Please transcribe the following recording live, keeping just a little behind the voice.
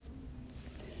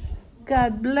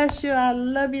God bless you. I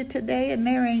love you today, and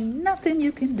there ain't nothing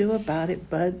you can do about it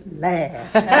but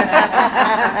laugh.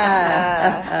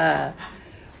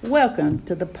 Welcome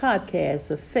to the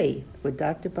podcast of Faith with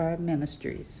Dr. Barb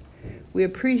Ministries. We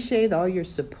appreciate all your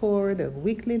support of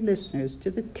weekly listeners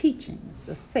to the teachings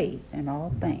of faith in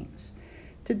all things.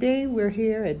 Today we're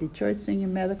here at Detroit Senior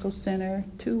Medical Center,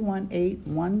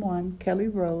 21811 Kelly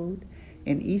Road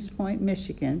in East Point,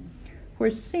 Michigan, where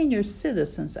senior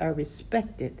citizens are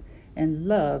respected and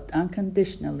loved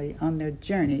unconditionally on their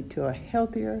journey to a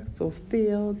healthier,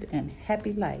 fulfilled, and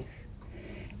happy life.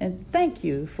 And thank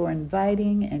you for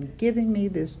inviting and giving me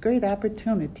this great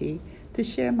opportunity to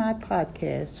share my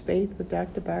podcast, Faith with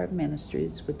Dr. Barb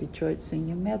Ministries, with Detroit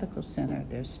Senior Medical Center,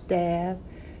 their staff,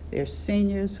 their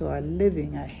seniors who are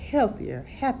living a healthier,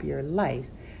 happier life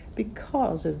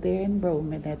because of their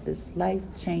enrollment at this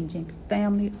life-changing,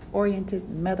 family-oriented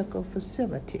medical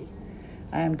facility.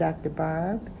 I am Dr.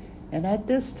 Barb, and at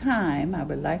this time, I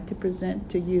would like to present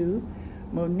to you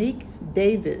Monique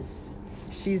Davis.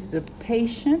 She's a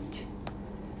patient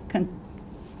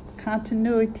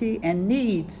continuity and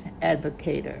needs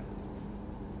advocator.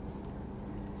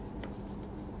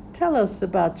 Tell us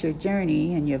about your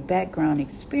journey and your background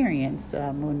experience,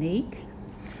 Monique.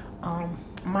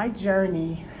 My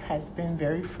journey has been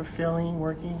very fulfilling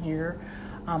working here.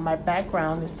 My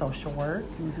background is social work.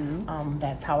 Mm-hmm.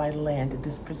 That's how I landed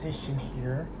this position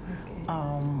here. Okay.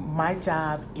 My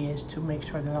job is to make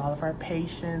sure that all of our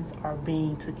patients are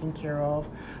being taken care of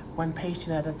one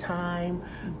patient at a time,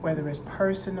 whether it's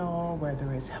personal,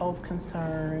 whether it's health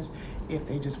concerns, if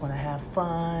they just want to have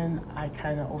fun. I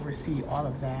kind of oversee all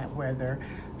of that, whether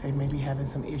they may be having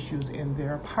some issues in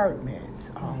their apartment,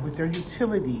 with their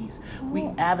utilities. We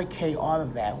advocate all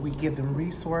of that. We give them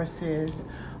resources.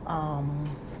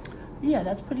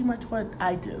 That's pretty much what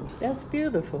I do. That's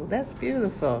beautiful. That's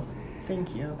beautiful.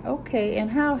 Thank you. Okay,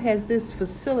 and how has this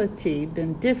facility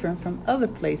been different from other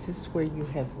places where you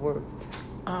have worked?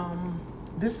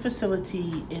 This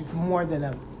facility is more than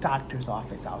a doctor's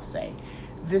office, I'll say.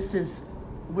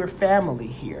 We're family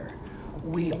here.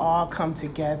 We all come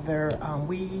together.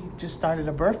 We just started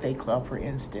a birthday club, for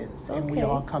instance, and we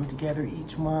all come together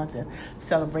each month and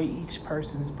celebrate each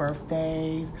person's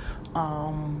birthdays.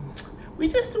 We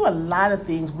just do a lot of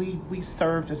things. We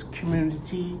serve this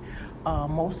community.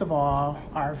 Most of all,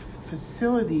 our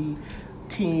facility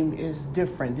team is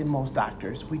different than most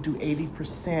doctors. We do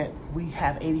 80%. We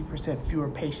have 80% fewer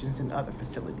patients than other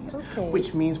facilities,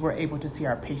 which means we're able to see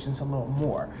our patients a little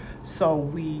more. So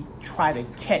we try to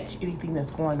catch anything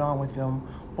that's going on with them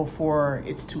before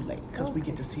it's too late, because we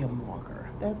get to see them longer.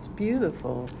 That's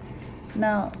beautiful.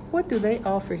 Now, what do they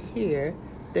offer here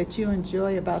that you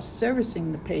enjoy about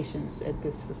servicing the patients at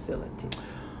this facility?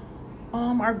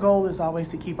 Our goal is always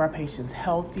to keep our patients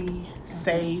healthy,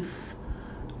 safe,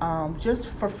 just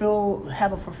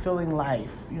have a fulfilling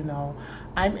life.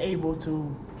 I'm able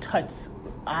to touch.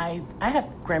 I have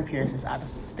grandparents that's out of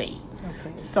state,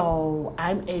 so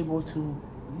I'm able to,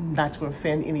 not to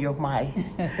offend any of my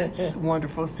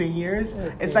wonderful seniors.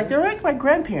 It's like they're like my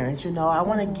grandparents. I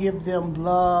want to give them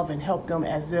love and help them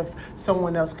as if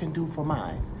someone else can do for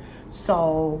mine.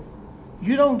 So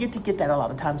you don't get that a lot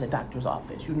of times at doctor's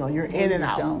office. You're in and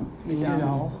out. You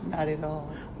don't. Not at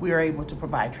all. We are able to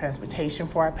provide transportation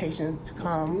for our patients to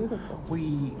come. That's beautiful.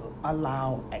 We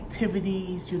allow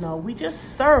activities. We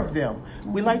just serve them.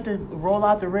 Mm-hmm. We like to roll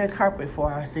out the red carpet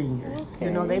for our seniors.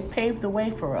 They paved the way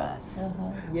for us.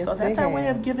 Yes, so that's our way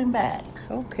of giving back.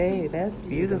 Okay, that's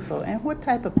beautiful. And what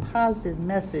type of positive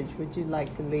message would you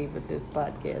like to leave with this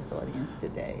podcast audience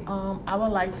today? I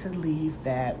would like to leave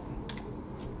that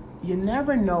you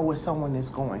never know what someone is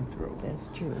going through. That's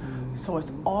true. So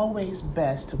it's always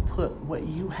best to put what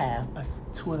you have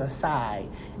to the side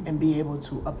and be able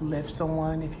to uplift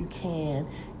someone if you can.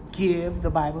 Give.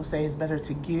 The Bible says it's better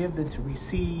to give than to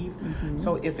receive. Mm-hmm.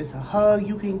 So if it's a hug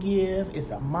you can give, it's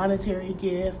a monetary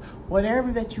gift,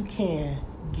 whatever that you can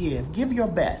give. Give your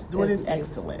best. Do it in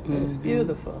excellence. It's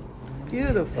beautiful.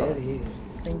 Beautiful. It is.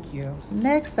 Thank you.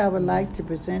 Next, I would like to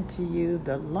present to you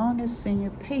the longest senior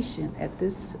patient at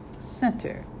this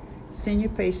center, senior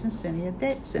patient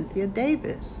Cynthia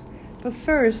Davis. But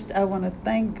first, I want to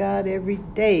thank God every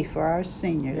day for our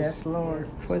seniors. Yes, Lord.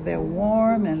 For their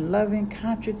warm and loving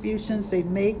contributions they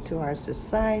make to our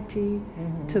society,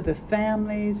 to the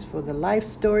families, for the life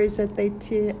stories that they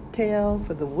tell,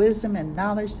 for the wisdom and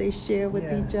knowledge they share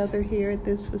with each other here at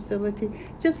this facility,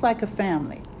 just like a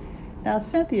family. Now,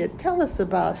 Cynthia, tell us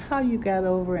about how you got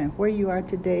over and where you are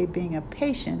today being a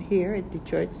patient here at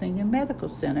Detroit Senior Medical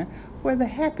Center, where the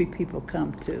happy people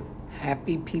come to.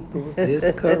 Happy Peoples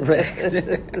is correct.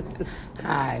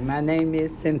 Hi, my name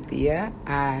is Cynthia.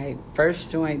 I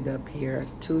first joined up here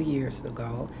 2 years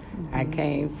ago. I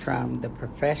came from the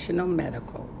Professional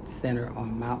Medical Center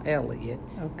on Mount Elliott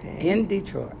in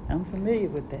Detroit. I'm familiar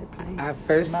with that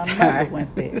place. My mother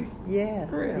went there. Yeah.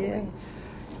 Really? Yeah.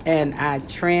 And I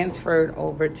transferred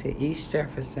over to East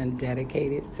Jefferson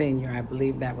Dedicated Senior. I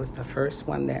believe that was the first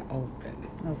one that opened.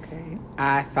 Okay.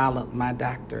 I followed my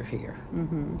doctor here.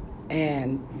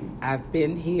 And I've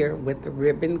been here with the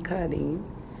ribbon cutting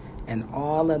and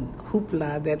all the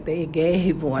hoopla that they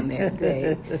gave on that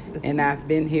day. And I've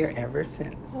been here ever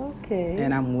since. Okay.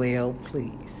 And I'm well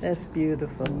pleased. That's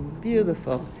beautiful.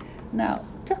 Beautiful. Now,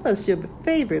 tell us your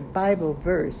favorite Bible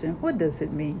verse and what does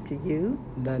it mean to you?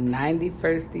 The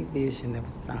 91st division of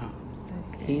Psalms.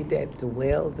 Okay. He that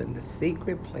dwells in the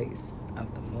secret place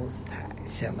of the Most High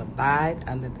shall abide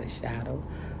under the shadow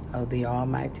of the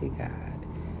Almighty God.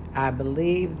 I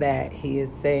believe that he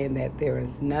is saying that there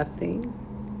is nothing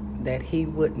that he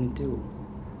wouldn't do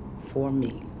for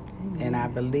me. Amen. And I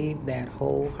believe that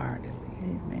wholeheartedly.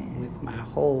 Amen. With my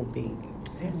whole being.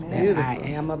 Amen. That Beautiful. I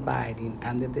am abiding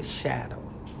under the shadow.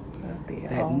 The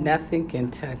That nothing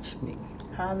can touch me.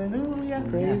 Hallelujah.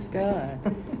 Praise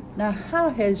God. Now,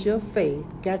 how has your faith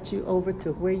got you over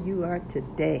to where you are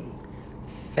today?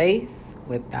 Faith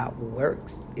without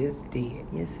works is dead.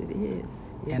 Yes, it is.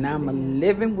 Yes, And I'm it a is.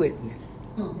 living witness.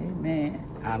 Amen.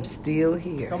 I'm still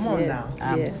here. Come on Yes. now.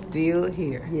 I'm Yes. still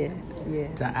here Yes,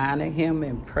 yes. to honor him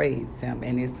and praise him.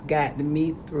 And it's gotten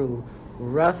me through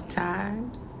rough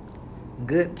times,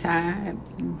 good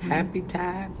times, happy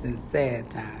times, and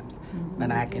sad times.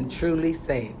 But I can truly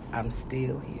say I'm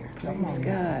still here. Praise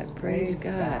God. Praise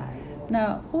God.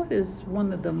 Now, what is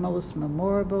one of the most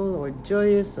memorable or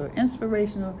joyous or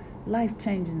inspirational,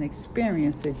 life-changing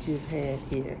experience that you've had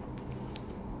here?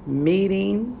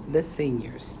 Meeting the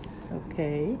seniors,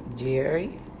 Okay.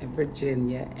 Jerry and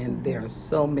Virginia, and there are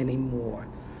so many more.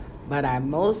 But I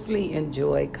mostly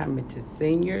enjoy coming to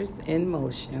Seniors in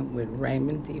Motion with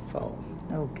Raymond Defoe.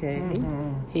 Okay.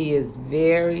 He is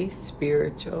very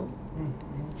spiritual.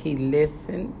 He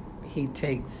listens. He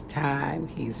takes time.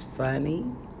 He's funny.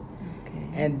 Okay.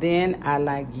 And then I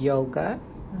like yoga.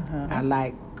 I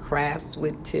like crafts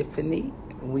with Tiffany.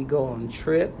 We go on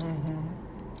trips.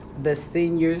 The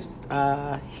seniors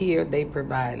here, they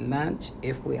provide lunch.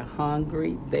 If we're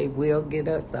hungry, they will get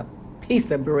us a piece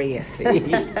of bread to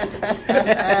eat.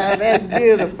 That's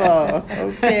beautiful.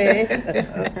 Okay.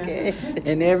 Okay.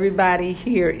 And everybody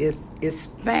here is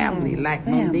family. Like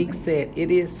family. Monique said, it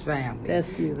is family.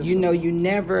 That's beautiful. You know, you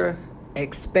never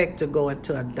expect to go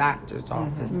into a doctor's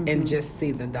office and just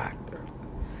see the doctor.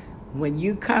 When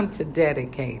you come to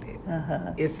Dedicated,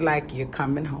 it's like you're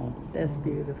coming home. That's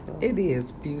beautiful. It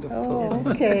is beautiful.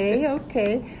 Oh, okay,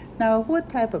 okay. Now, what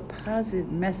type of positive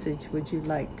message would you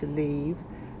like to leave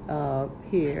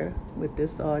here with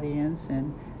this audience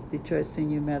and Detroit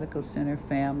Senior Medical Center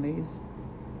families?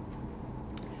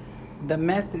 The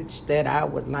message that I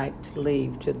would like to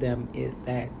leave to them is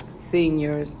that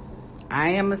seniors, I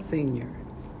am a senior.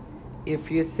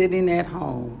 If you're sitting at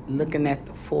home looking at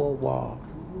the four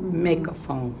walls, make a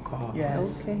phone call.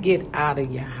 Yes. Okay. Get out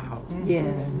of your house.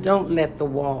 Yes. Don't let the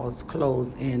walls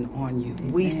close in on you.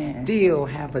 We Amen. still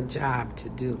have a job to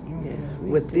do. Yes.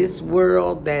 With this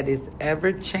world that is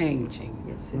ever changing,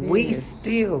 Yes, it we is.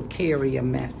 still carry a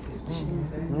message.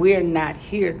 We're not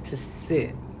here to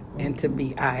sit and to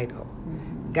be idle.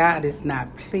 God is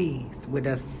not pleased with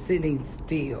us sitting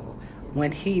still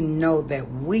when he know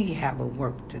that we have a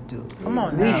work to do. Come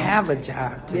on we now. have a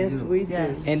job to Yes, do. we do.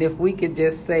 Yes. And if we could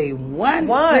just say one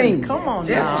Come thing, on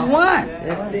just now. one,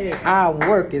 That's it. our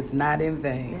work is not in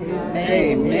vain.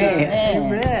 Amen.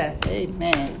 Amen.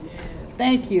 Amen.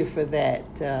 Thank you for that,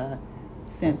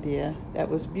 Cynthia. That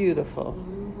was beautiful.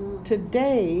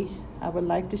 Today, I would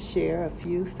like to share a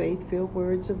few faith-filled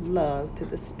words of love to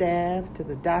the staff, to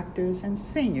the doctors and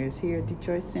seniors here at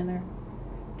Detroit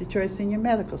Senior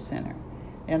Medical Center,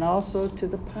 and also to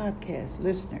the podcast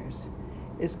listeners.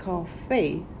 It's called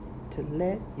Faith to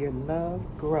Let Your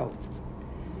Love Grow.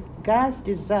 God's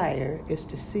desire is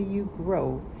to see you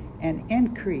grow and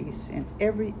increase in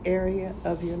every area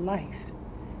of your life,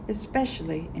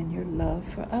 especially in your love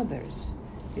for others.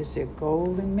 It's their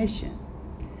goal and mission.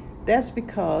 That's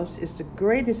because it's the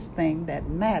greatest thing that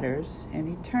matters in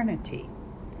eternity.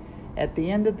 At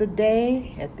the end of the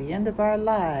day, at the end of our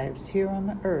lives here on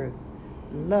the earth,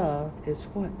 love is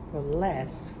what will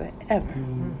last forever.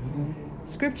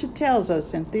 Scripture tells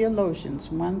us in Theologians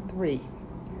 1:3,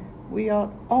 we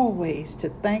ought always to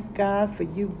thank God for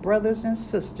you brothers and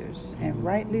sisters, and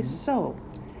rightly so,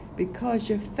 because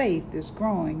your faith is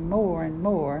growing more and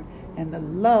more, and the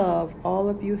love all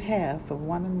of you have for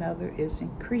one another is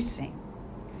increasing.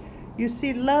 You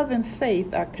see, love and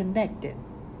faith are connected.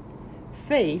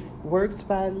 Faith works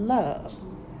by love.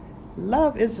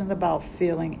 Love isn't about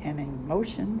feeling and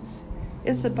emotions.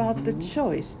 It's about the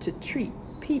choice to treat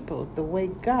people the way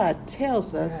God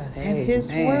tells us in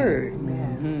His Word.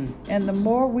 And the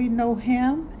more we know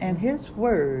Him and His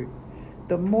Word,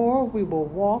 the more we will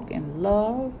walk in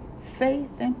love,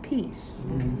 faith, and peace.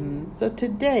 So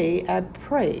today I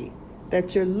pray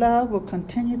that your love will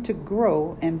continue to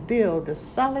grow and build a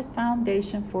solid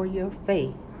foundation for your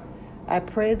faith. I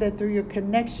pray that through your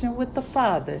connection with the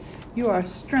Father, you are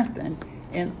strengthened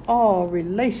in all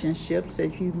relationships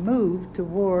as you move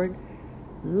toward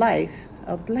life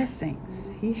of blessings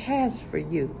He has for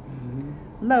you.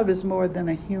 Love is more than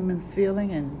a human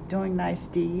feeling and doing nice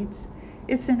deeds.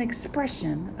 It's an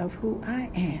expression of who I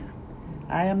am.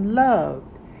 I am loved,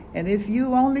 and if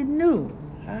you only knew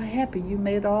how happy you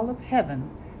made all of heaven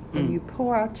when you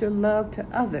pour out your love to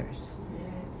others,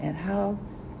 and how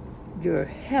your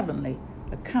heavenly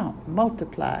account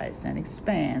multiplies and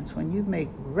expands when you make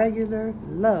regular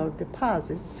love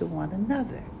deposits to one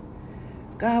another.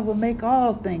 God will make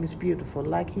all things beautiful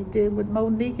like He did with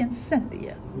Monique and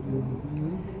Cynthia.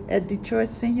 At Detroit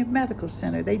Senior Medical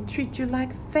Center, they treat you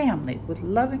like family with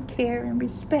love and care and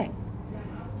respect.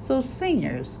 So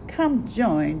seniors, come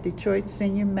join Detroit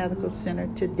Senior Medical Center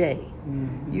today.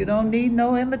 You don't need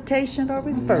no invitation or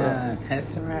referral. No,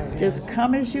 that's right. Just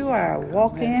come as you are.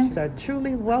 Walk-ins are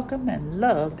truly welcome and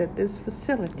loved at this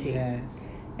facility. Yes.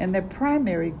 And their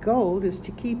primary goal is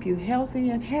to keep you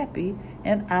healthy and happy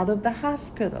and out of the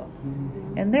hospital.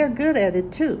 And they're good at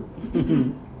it too.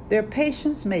 Their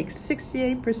patients make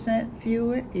 68%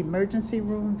 fewer emergency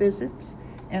room visits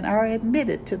and are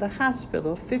admitted to the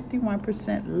hospital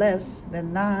 51% less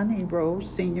than non-enrolled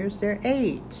seniors their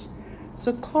age.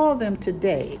 So call them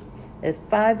today at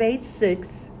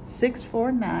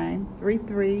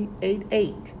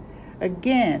 586-649-3388.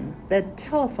 Again, that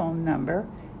telephone number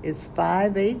is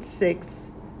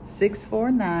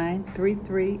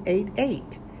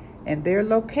 586-649-3388. And their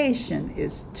location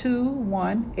is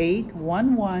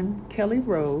 21811 Kelly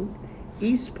Road,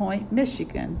 East Point,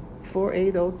 Michigan,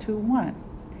 48021.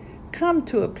 Come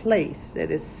to a place that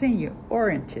is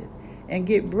senior-oriented and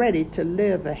get ready to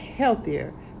live a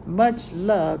healthier,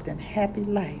 much-loved, and happy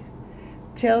life.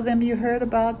 Tell them you heard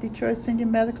about Detroit Senior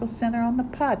Medical Center on the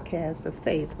podcast of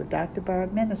Faith with Dr.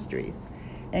 Barb Ministries,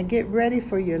 and get ready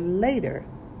for your later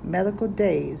medical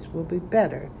days will be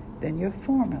better than your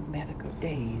former medical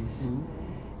days.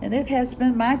 And it has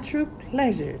been my true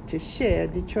pleasure to share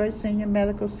Detroit Senior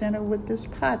Medical Center with this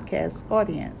podcast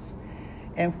audience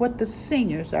and what the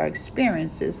seniors are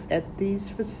experiencing at these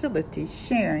facilities,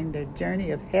 sharing their journey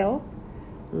of health,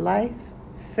 life,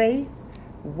 faith,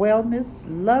 wellness,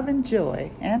 love and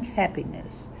joy, and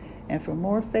happiness. And for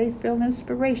more faith-filled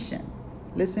inspiration,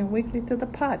 listen weekly to the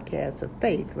podcast of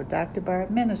Faith with Dr. Barb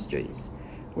Ministries.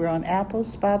 We're on Apple,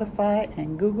 Spotify,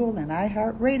 and Google and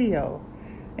iHeartRadio.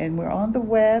 And we're on the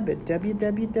web at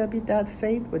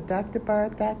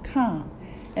www.faithwithdrbarb.com.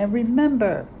 And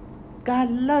remember,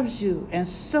 God loves you, and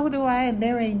so do I, and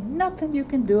there ain't nothing you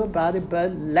can do about it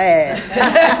but laugh.